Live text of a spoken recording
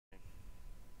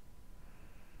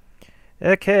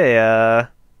Okay,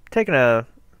 taking a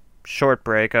short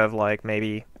break of like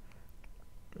maybe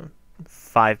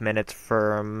 5 minutes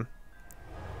from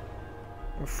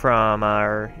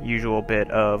our usual bit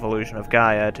of Illusion of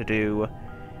Gaia to do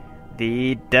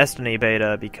the Destiny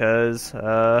beta because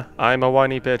I'm a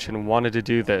whiny bitch and wanted to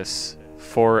do this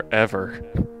forever.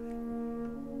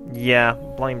 yeah,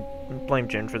 blame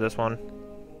Jin for this one.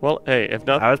 Well, hey, if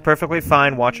not, I was perfectly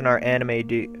fine watching our anime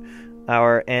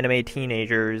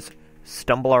teenagers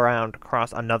stumble around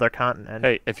across another continent.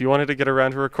 hey, if you wanted to get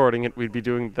around to recording it, we'd be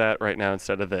doing that right now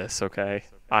instead of this, okay?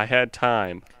 I had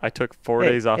time. I took 4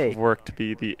 days off of work to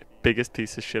be the biggest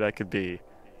piece of shit I could be,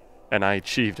 and I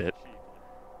achieved it.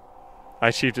 I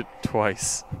achieved it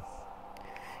twice.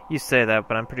 You say that,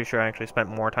 but I'm pretty sure I actually spent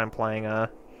more time playing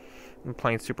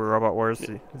Super Robot Wars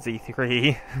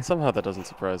Z3. Somehow that doesn't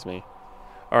surprise me.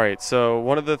 Alright, so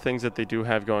one of the things that they do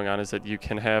have going on is that you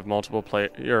can have multiple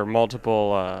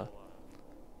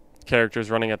characters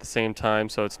running at the same time,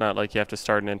 so it's not like you have to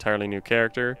start an entirely new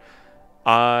character.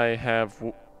 I have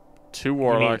two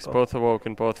warlocks, both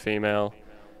awoken, both female.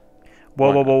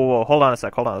 Whoa. Hold on a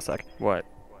sec. What?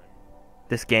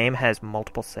 This game has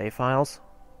multiple save files?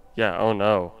 Yeah, oh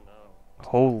no.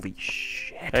 Holy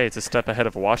shit. Hey, it's a step ahead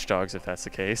of Watch Dogs if that's the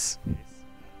case.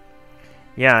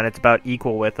 Yeah, and it's about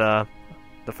equal with the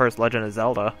first Legend of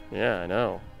Zelda. Yeah, I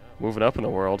know. Moving up in the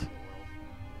world.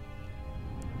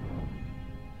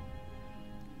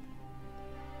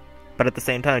 But at the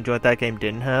same time, do you know what that game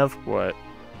didn't have? What?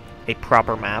 A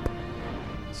proper map.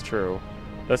 It's true.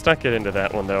 Let's not get into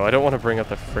that one, though. I don't want to bring up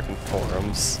the frickin'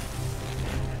 forums.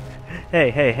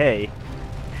 Hey.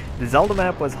 The Zelda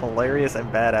map was hilarious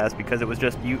and badass because it was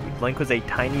just Link was a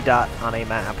tiny dot on a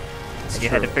map. And you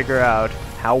had to figure out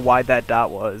how wide that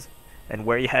dot was and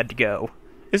where you had to go.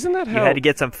 Isn't that how... You had to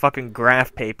get some fucking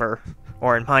graph paper.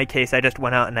 Or in my case, I just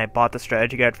went out and I bought the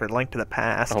strategy guide for Link to the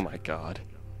Past. Oh my god.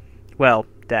 Well,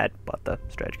 Dad bought the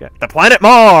strategy guide. The planet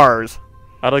Mars!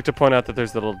 I'd like to point out that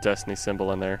there's the little Destiny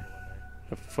symbol in there.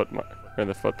 The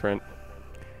footprint.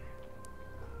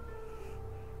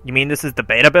 You mean this is the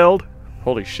beta build?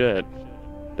 Holy shit.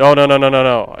 Oh,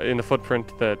 no. In the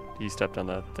footprint that he stepped on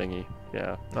that thingy.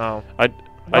 Yeah. Oh.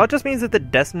 Well, it just means that the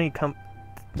Destiny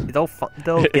they'll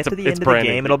get to the end of the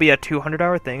game. It'll be a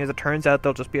 200-hour thing. As it turns out,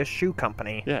 they'll just be a shoe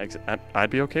company. Yeah, I'd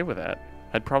be okay with that.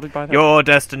 I'd probably buy that. Your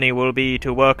destiny will be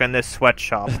to work in this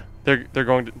sweatshop. They're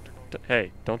going to...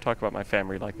 Hey, don't talk about my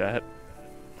family like that.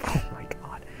 Oh my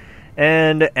god.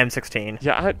 And M16.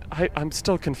 Yeah, I'm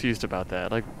still confused about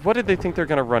that. Like, what did they think they're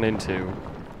going to run into?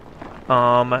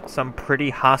 Some pretty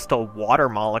hostile water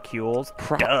molecules.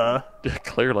 Duh. Yeah,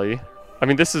 clearly. I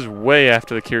mean, this is way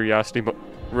after the Curiosity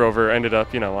rover ended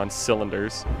up, on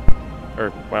cylinders.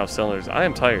 Wow, cylinders. I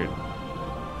am tired.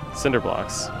 Cinder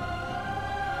blocks.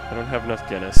 I don't have enough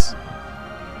Guinness.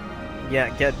 Yeah,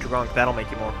 get drunk. That'll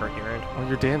make you more coherent. Oh,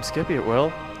 you're damn skippy, it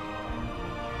will.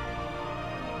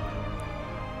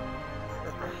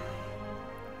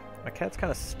 My cat's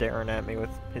kind of staring at me with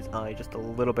his eye just a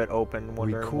little bit open,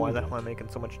 wondering why the hell I'm making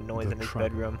so much noise in his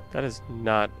bedroom. That is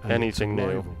not anything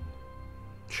new.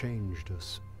 Changed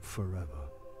us forever.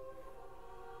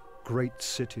 Great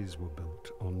cities were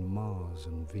built on Mars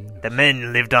and Venus. The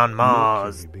men lived on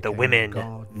Mars, the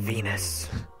women Venus.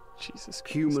 Jesus Christ.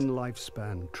 Human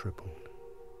lifespan tripled.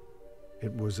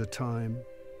 It was a time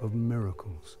of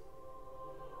miracles.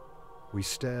 We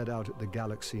stared out at the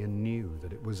galaxy and knew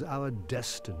that it was our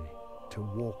destiny to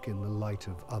walk in the light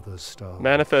of other stars.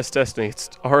 Manifest destiny. It's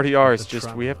already ours.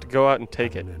 Just we have to go out and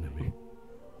take it.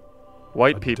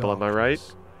 White people, am I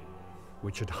right?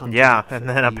 Yeah, and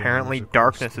then apparently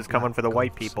darkness is coming for the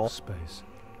white people.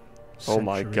 Oh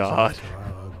my god.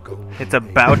 It's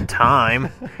about time.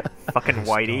 Fucking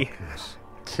Whitey.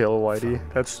 Kill Whitey.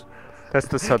 That's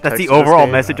the subtext. That's the overall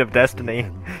message of Destiny.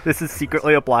 This is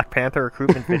secretly a Black Panther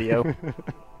recruitment video.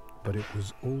 But it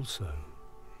was also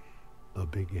a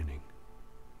beginning.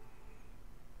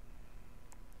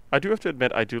 I do have to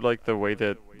admit, I do like the way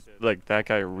that that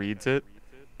guy reads it,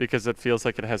 because it feels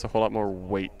like it has a whole lot more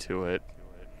weight to it.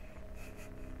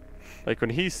 Like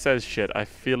when he says shit, I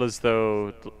feel as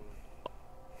though...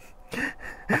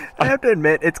 I have to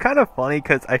admit, it's kind of funny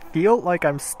because I feel like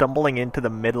I'm stumbling into the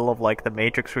middle of like the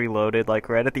Matrix Reloaded, like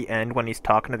right at the end when he's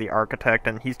talking to the architect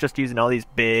and he's just using all these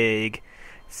big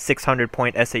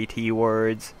 600-point SAT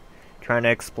words, trying to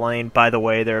explain, by the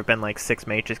way, there have been like 6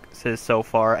 Matrices so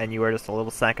far and you are just a little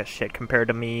sack of shit compared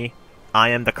to me. I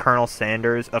am the Colonel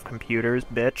Sanders of computers,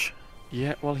 bitch.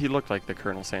 Yeah, well, he looked like the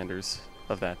Colonel Sanders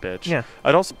of that bitch. Yeah.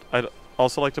 I'd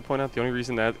also like to point out the only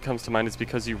reason that comes to mind is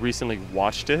because you recently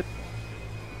watched it.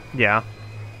 Yeah.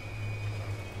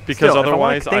 Because Still, if I wanna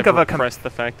otherwise, think I've of a repressed the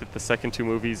fact that the second two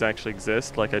movies actually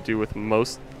exist, like I do with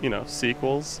most,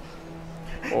 sequels.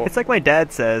 Or, It's like my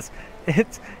dad says.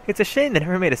 It's a shame they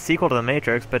never made a sequel to The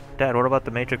Matrix, but Dad, what about The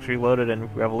Matrix Reloaded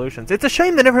and Revolutions? It's a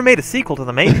shame they never made a sequel to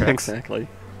The Matrix. exactly.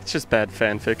 It's just bad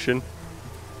fan fiction.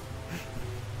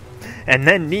 And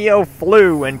then Neo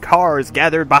flew and cars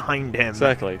gathered behind him.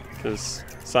 Exactly. Because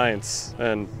science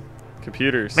and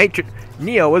computers.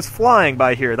 Neo was flying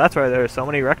by here. That's why there are so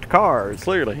many wrecked cars.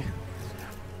 Clearly.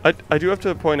 I do have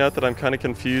to point out that I'm kind of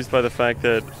confused by the fact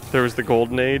that there was the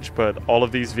Golden Age, but all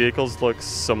of these vehicles look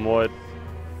somewhat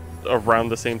around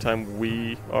the same time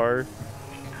we are.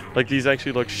 Like, these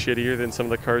actually look shittier than some of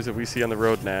the cars that we see on the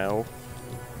road now.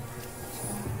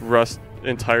 Rust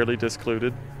entirely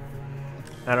discluded.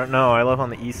 I don't know. I live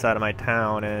on the east side of my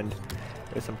town, and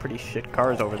there's some pretty shit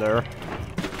cars over there.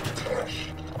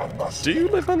 Do you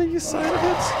live on the east side of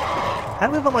it? I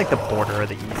live on, like, the border of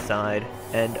the east side,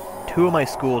 and 2 of my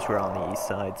schools were on the east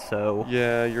side, so...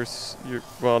 Yeah, you're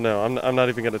well, no, I'm not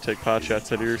even going to take pot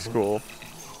shots at your school.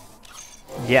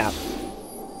 Yeah.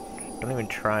 Don't even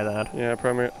try that. Yeah,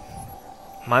 primary...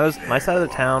 My side of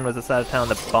the town was the side of town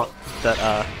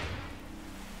that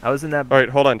I was in that... Alright,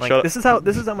 hold on, like, shut up.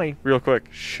 This is how my... Real quick,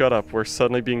 shut up, we're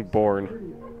suddenly being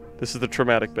born. This is the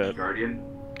traumatic bit. Guardian?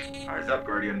 Eyes up,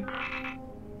 Guardian.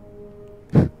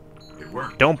 It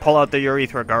worked. Don't pull out the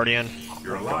urethra, Guardian.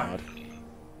 You're alive.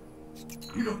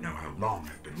 You don't know how long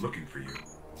I've been looking for you.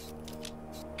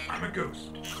 I'm a ghost.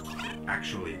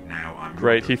 Actually, now I'm...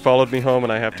 Great, he followed me home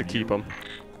and I have to keep him.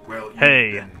 Well, you've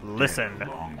Hey, been listen. dead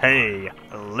a long Hey,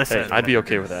 time. listen. Hey, I'd be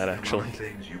okay with that, Some actually.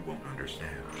 things you won't understand.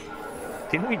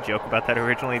 Didn't we joke about that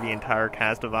originally, the entire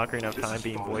cast of Ocarina of Time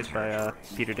being voiced by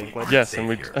Peter Dinklage? Yes, and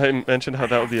I mentioned how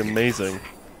that would be amazing.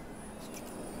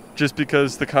 Just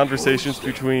because the conversations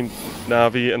between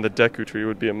Navi and the Deku Tree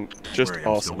would be just Don't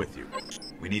worry, I'm still awesome. with you.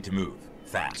 We need to move.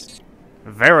 Fast.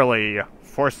 Verily,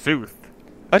 forsooth.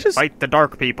 I just... Fight the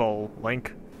dark people,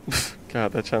 Link.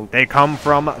 God, that sounds... They come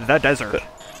from the desert,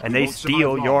 and We they won't steal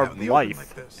survive long your out in the open life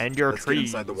like this. and your Let's get trees.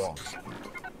 inside the walls.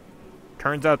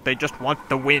 Turns out they just want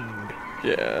the wind.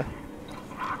 Yeah.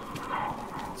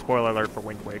 Spoiler alert for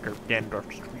Wind Waker. Ganondorf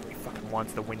just really fucking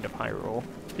wants the wind of Hyrule.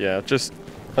 Yeah, just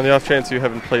on the off chance you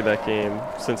haven't played that game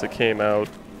since it came out,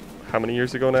 how many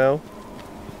years ago now?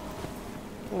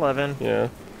 11. Yeah.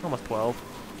 Almost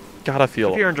 12. Gotta If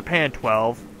feel... you're in Japan,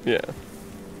 12. Yeah.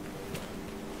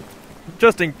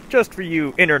 Just for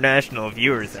you international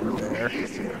viewers out there.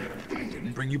 I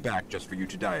didn't bring you back just for you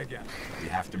to die again. We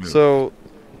have to move. So,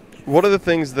 one of the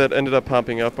things that ended up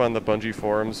popping up on the Bungie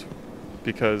forums,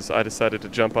 because I decided to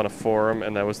jump on a forum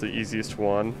and that was the easiest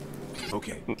one.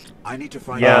 Okay. I need to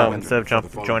find Yeah, out instead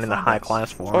of joining the high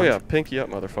class forum. Oh yeah, pinky up,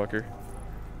 motherfucker.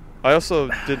 I also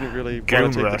didn't really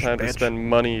want to take the time to spend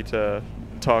money to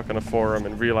talk on a forum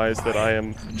and realize that I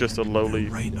am just a lowly,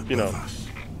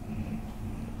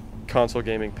 console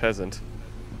gaming peasant.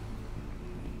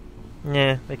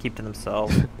 Yeah, they keep to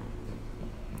themselves.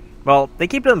 Well, they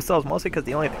keep to themselves mostly because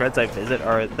the only threads I visit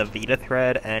are the Vita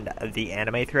thread and the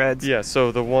anime threads. Yeah,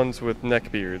 so the ones with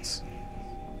neckbeards.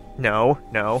 No,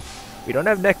 we don't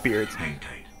have neckbeards. Hang tight.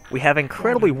 We have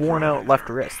incredibly worn out left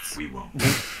wrists. We won't.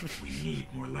 We need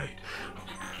more light.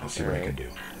 I'll see what I can do.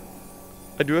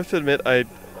 I do have to admit,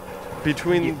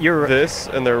 between You're- this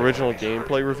and the original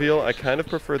gameplay reveal, I kind of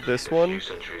prefer this one,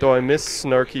 though I miss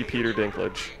snarky Peter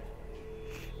Dinklage.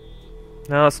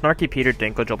 No, snarky Peter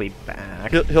Dinklage will be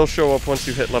back. He'll show up once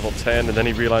you hit level 10, and then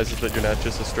he realizes that you're not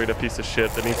just a straight-up piece of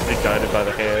shit that needs to be guided by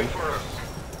the hand.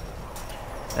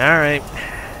 Alright.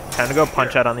 Time to go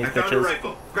punch out on these I found a bitches.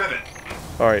 rifle. Grab it.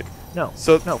 Alright. No,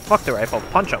 fuck the rifle.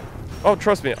 Punch them. Oh,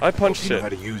 trust me, I punched You know how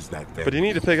it, to use that thing. but you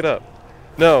need to pick it up.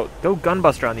 No, Go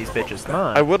gunbuster on these bitches. Come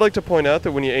on. I would like to point out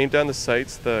that when you aim down the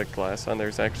sights, the glass on there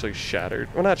is actually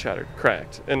shattered. Well, not shattered,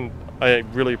 cracked. And I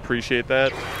really appreciate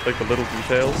that, like the little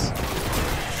details.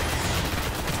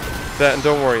 That, and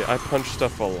don't worry, I punch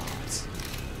stuff a lot.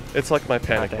 It's like my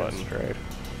panic Goddamn button. straight.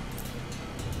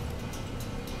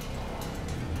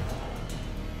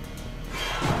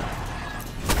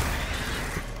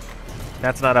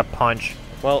 That's not a punch.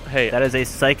 Well, hey, That is a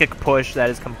psychic push that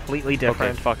is completely okay,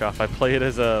 different. fuck off. I play it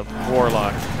as a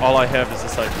warlock. All I have is a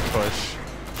psychic push.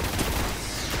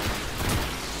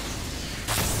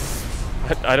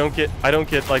 I don't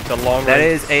get like the long That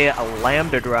range. is a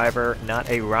lambda driver, not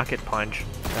a rocket punch.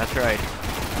 That's right.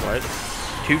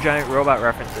 What? 2 giant robot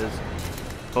references,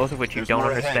 both of which you There's don't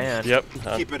more ahead. understand. Yep.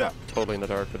 I'm Keep it up. totally in the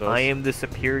dark with those. I am the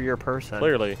superior person.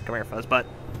 Clearly. Come here, Fuzzbutt.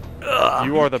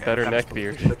 You are the Okay, better that was supposed to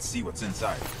neckbeard. be. Let's see what's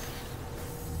inside.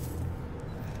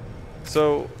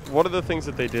 So one of the things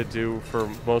that they did do for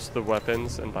most of the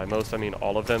weapons, and by most I mean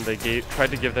all of them, they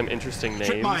tried to give them interesting names.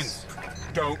 Trip mines.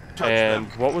 Don't touch And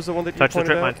them. what was the one that you Touch the pointed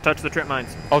trip out? mines. Touch the trip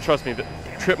mines. Oh, trust me, the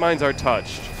trip mines are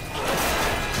touched.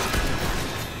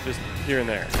 Just here and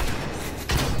there.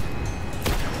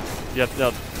 Yeah,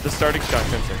 no, the starting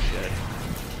shotguns are shit.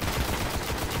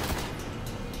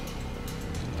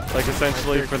 Like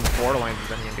essentially for the Borderlands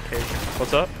is any indication.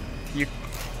 what's up?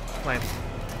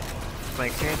 My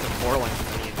experience in Borderlands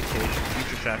is any indication.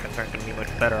 Future shotguns aren't going to be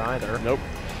much better either. Nope.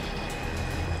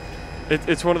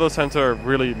 It's one of those times where I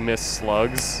really miss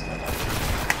slugs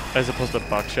as opposed to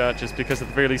buckshot, just because at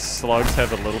the very least slugs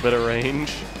have a little bit of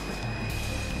range.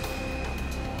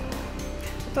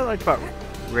 What I like about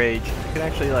Rage, you can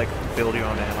actually like build your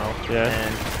own ammo. Yeah.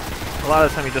 And a lot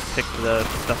of the time you just stick to the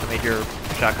stuff that made your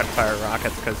shotgun fire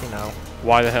rockets, because you know.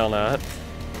 Why the hell not?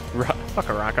 Fuck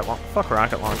rocket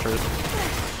launchers.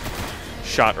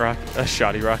 A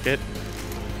shoddy rocket,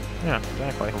 Yeah,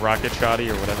 exactly. a rocket shoddy,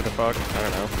 or whatever the fuck. I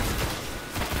don't know.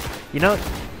 You know,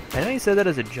 I know you said that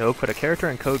as a joke, but a character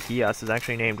in Code Geass is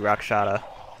actually named Rakshata.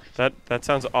 That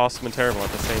sounds awesome and terrible at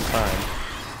the same time.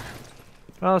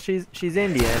 Well, she's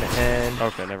Indian, and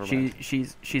Okay, never mind.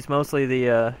 she's mostly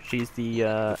the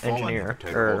engineer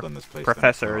or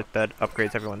professor that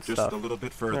upgrades everyone's Just stuff. a little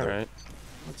bit further. All right.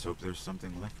 Let's hope there's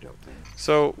something left out there.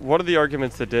 So one of the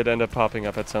arguments that did end up popping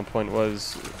up at some point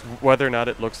was whether or not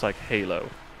it looks like Halo.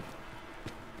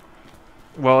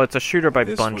 Well, it's a shooter by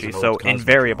This was Bungie, an so old Cosmodrome.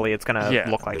 invariably it's gonna Yeah.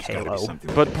 look like There's gotta be Halo.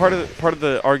 something But left part of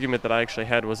the argument that I actually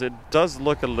had was it does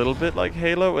look a little bit like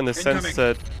Halo in the sense Incoming.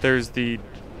 that there's the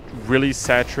really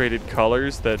saturated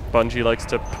colors that Bungie likes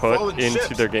to put Fallen into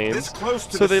ships, their this games, close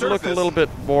to so the they look a surface. little bit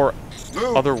more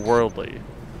Move. otherworldly.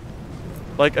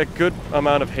 Like a good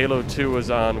amount of Halo 2 was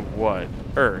on what?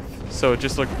 Earth. So it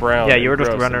just looked brown. Yeah, and you were just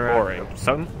gross running and around.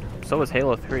 boring. So was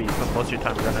Halo 3. You spent most of your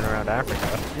time running around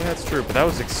Africa. Yeah, that's true, but that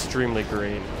was extremely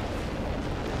green.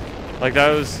 Like that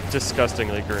was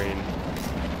disgustingly green.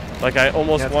 Like I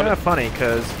almost Yeah, it's wanted. kind of funny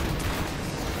because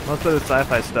most of the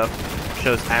sci-fi stuff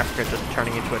shows Africa just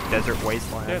turning into a desert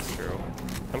wasteland. Yeah, it's true.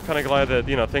 I'm kind of glad that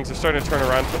things are starting to turn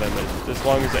around for them, as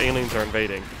long as the aliens are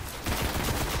invading.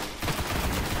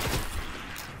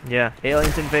 Yeah,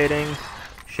 aliens invading,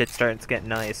 shit's starting to get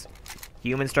nice.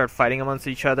 Humans start fighting amongst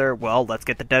each other, well, let's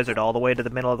get the desert all the way to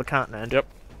the middle of the continent. Yep.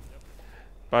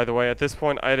 By the way, at this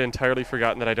point, I had entirely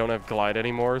forgotten that I don't have glide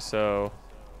anymore, so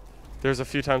there's a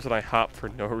few times when I hop for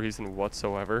no reason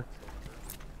whatsoever.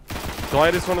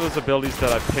 Glide is one of those abilities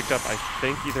that I picked up, I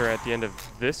think, either at the end of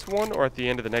this one or at the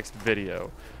end of the next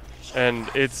video. And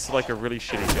it's like a really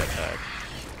shitty jetpack.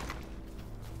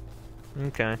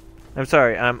 Okay. I'm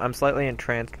sorry, I'm slightly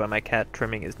entranced by my cat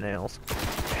trimming his nails.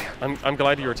 I'm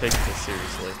glad you were taking this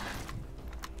seriously.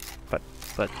 But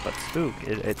Spook,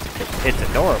 it's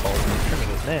adorable. He's trimming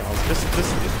his nails. This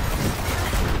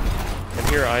and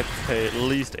here I pay at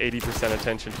least 80%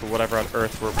 attention to whatever on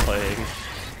earth we're playing.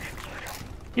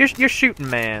 You're shooting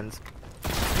mans.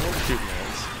 Don't shoot mans.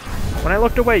 When I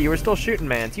looked away, you were still shooting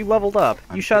mans. You leveled up.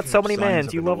 You I'm shot picking so up many signs mans.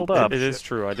 of You an old leveled up. It is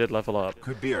true, I did level up.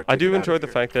 Could be our I do ticket out enjoy of the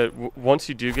here. fact that once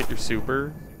you do get your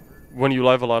super, when you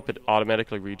level up, it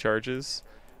automatically recharges.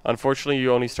 Unfortunately,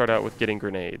 you only start out with getting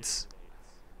grenades.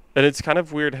 And it's kind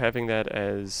of weird having that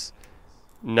as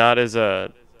not as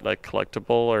a like collectible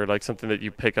or like something that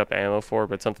you pick up ammo for,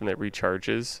 but something that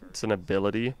recharges. It's an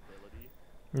ability.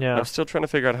 Yeah. I'm still trying to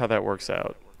figure out how that works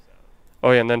out.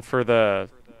 Oh yeah, and then for the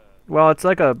Well, it's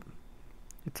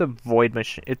a void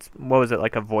machine. What was it,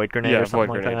 like a void grenade or something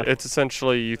void like grenade. that? It's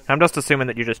essentially you. I'm just assuming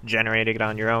that you're just generating it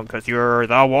on your own because you're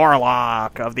the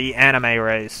warlock of the anime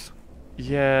race.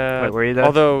 Yeah. Wait, were you there?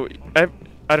 Although I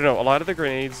don't know, a lot of the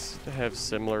grenades have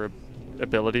similar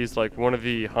abilities. Like one of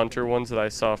the hunter ones that I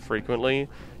saw frequently,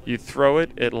 you throw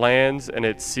it, it lands, and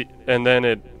then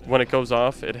when it goes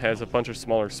off, it has a bunch of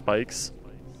smaller spikes,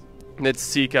 and it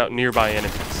seek out nearby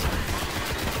enemies,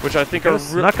 which I think Could are have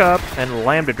snuck up and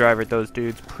lambda drive at those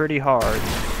dudes pretty hard.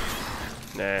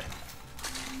 Nah.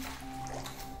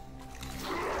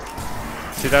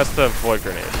 See, that's the void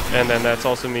grenade, and then that's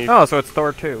also me. Oh, so it's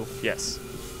Thor 2, Yes.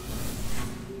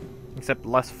 except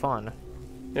less fun.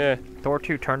 Yeah. Thor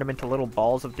 2 turned them into little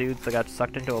balls of dudes that got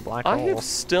sucked into a black I hole. have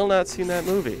still not seen that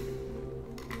movie.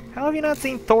 How have you not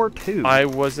seen Thor 2? I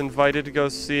was invited to go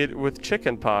see it with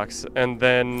chickenpox, and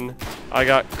then I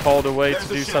got called away to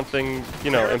do something,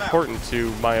 important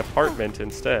to my apartment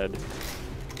instead.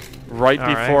 Right All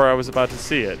right. before I was about to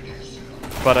see it.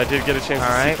 But I did get a chance All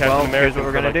to see right, Captain well, America here's what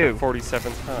we're for gonna like do. the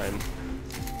 47th time.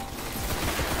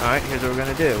 Alright, here's what we're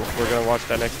gonna do. We're gonna watch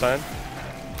that next time?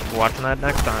 We're watching that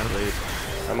next time.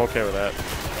 I'm okay with that.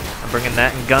 I'm bringing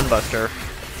that and Gunbuster.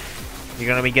 You're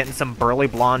gonna be getting some burly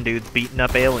blonde dudes beating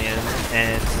up aliens,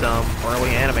 and some burly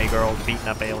anime girls beating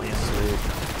up aliens.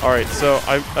 Alright, so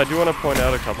I do want to point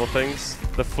out a couple things.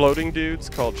 The floating dudes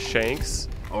called Shanks,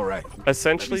 All right.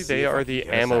 essentially they are the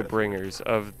ammo bringers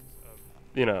of,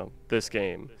 you know, this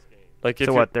game. Like if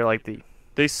So what? They're like the...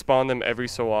 they spawn them every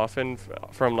so often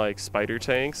from like spider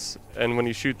tanks, and when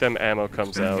you shoot them, ammo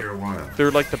comes Been out. here a while. They're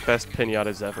like the best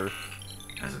pinatas ever.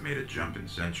 Hasn't made a jump in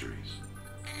centuries.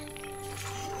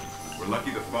 We're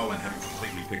lucky the Fallen haven't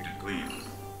completely picked it clean.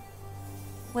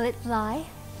 Will it fly?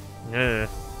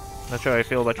 Not sure how I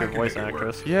feel about your I can voice make it work.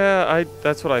 actress. Yeah,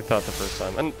 that's what I thought the first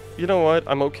time. And you know what?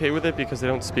 I'm okay with it because they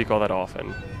don't speak all that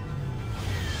often.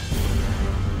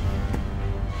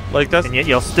 Like that's And yet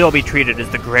you'll still be treated as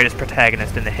the greatest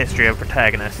protagonist in the history of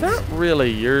protagonists. not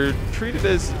really. You're treated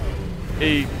as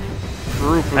a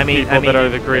group of I mean- people that are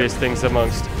the greatest things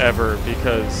amongst ever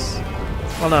because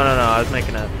Well, no. I was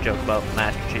making a joke about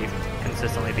Master Chief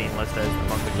consistently being listed as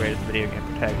among the greatest video game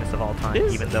protagonists of all time,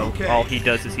 Is- even though okay. all he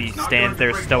does is he stands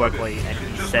there stoically and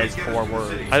he says 4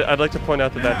 words. I'd like to point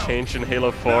out that that changed in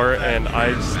Halo 4, and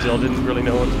I still didn't really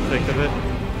know what to think of it,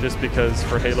 just because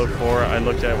for Halo 4 I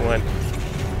looked at and went,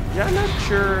 yeah, I'm not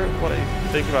sure what I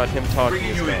think about him talking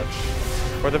as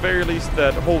much. Or at the very least,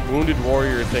 that whole Wounded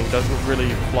Warrior thing doesn't really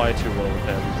fly too well with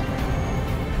him.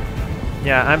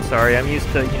 Yeah, I'm sorry. I'm used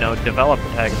to, developed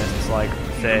protagonists like, Come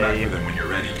back say, with them when you're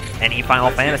ready. any Final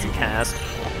Let's get Fantasy moving. cast.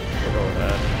 We'll go with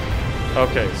that.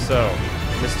 Okay, so,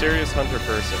 Mysterious Hunter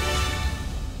Person.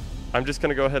 I'm just going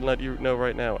to go ahead and let you know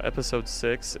right now, Episode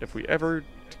 6, if we ever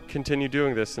continue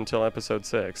doing this until Episode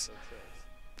 6,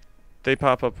 they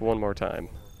pop up one more time.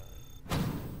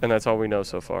 And that's all we know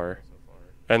so far.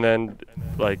 And then,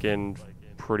 like, in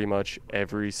pretty much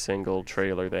every single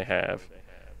trailer they have.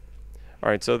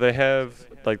 Alright, so they have,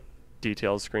 like,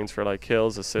 detailed screens for, like,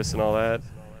 kills, assists, and all that.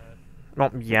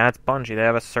 Well, yeah, it's Bungie. They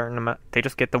have a certain amount. They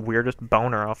just get the weirdest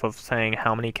boner off of saying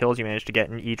how many kills you managed to get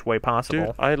in each way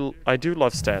possible. Dude, I do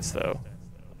love stats, though.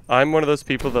 I'm one of those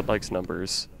people that likes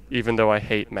numbers, even though I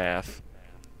hate math.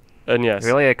 And yes,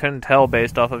 Really, I couldn't tell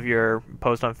based off of your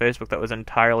post on Facebook that was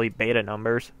entirely beta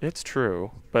numbers. it's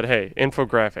true. But hey,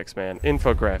 infographics, man.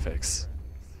 Infographics.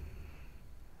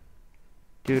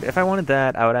 Dude, if I wanted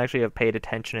that, I would actually have paid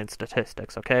attention in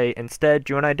statistics, okay? Instead,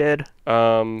 do you know what I did?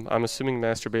 I'm assuming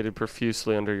masturbated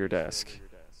profusely under your desk.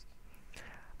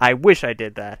 I wish I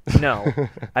did that. No.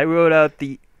 I wrote out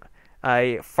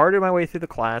I farted my way through the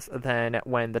class, then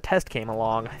when the test came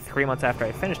along, 3 months after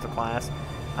I finished the class,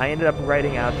 I ended up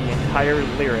writing out the entire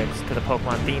lyrics to the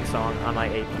Pokemon theme song on my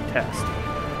AP test.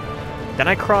 Then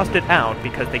I crossed it out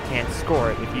because they can't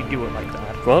score it if you do it like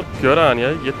that. Well, good on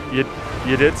you.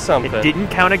 You did something. It didn't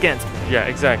count against me. Yeah,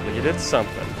 exactly. You did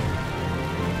something.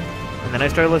 And then I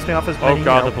started listing off as Oh, many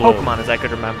God, the blue. Pokemon as I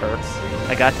could remember.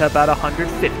 I got to about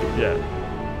 150.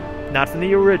 Yeah. Not from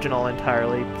the original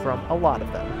entirely, from a lot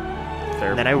of them. Fair.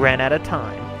 And then I ran out of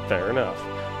time. Fair enough.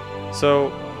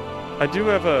 So, I do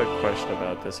have a question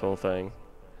about this whole thing.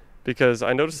 Because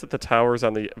I noticed that the tower's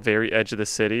on the very edge of the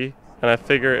city, and I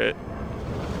figure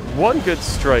one good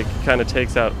strike kind of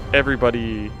takes out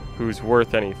everybody who's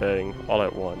worth anything all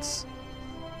at once.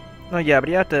 Oh yeah, but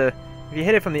you have to... If you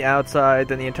hit it from the outside,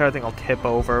 then the entire thing will tip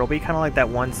over. It'll be kind of like that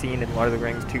one scene in Lord of the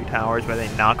Rings 2 Towers where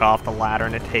they knock off the ladder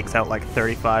and it takes out like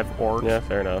 35 orcs. Yeah,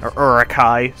 fair enough. Or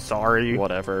Urukai, sorry.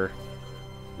 Whatever.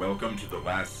 Welcome to the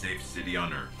last safe city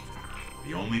on Earth.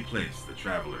 The only place the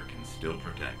traveler can still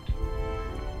protect.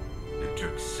 It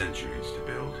took centuries to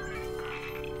build.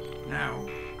 Now,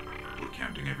 we're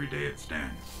counting every day it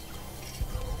stands.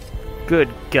 Good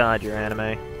God, your anime.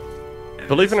 And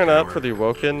Believe it this or not, tower for the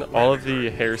Awoken, all of the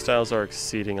hairstyles are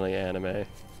exceedingly anime.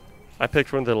 I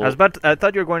picked one of the I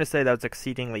thought you were going to say that was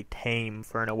exceedingly tame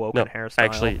for an Awoken hairstyle.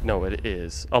 Actually, no, it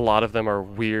is. A lot of them are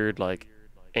weird, like,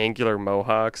 angular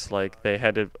mohawks. Like, they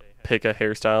had to pick a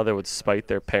hairstyle that would spite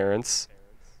their parents.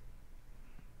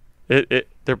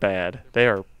 They're bad. They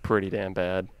are pretty damn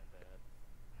bad.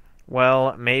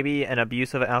 Well, maybe an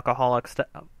abusive alcoholic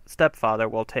stepfather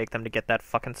will take them to get that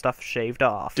fucking stuff shaved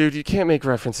off. Dude, you can't make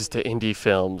references to indie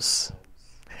films.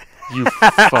 You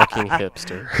fucking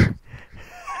hipster.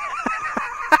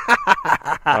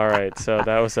 Alright, so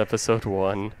that was episode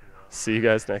 1. See you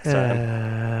guys next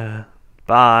time.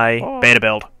 Bye. Beta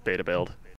build. Beta build.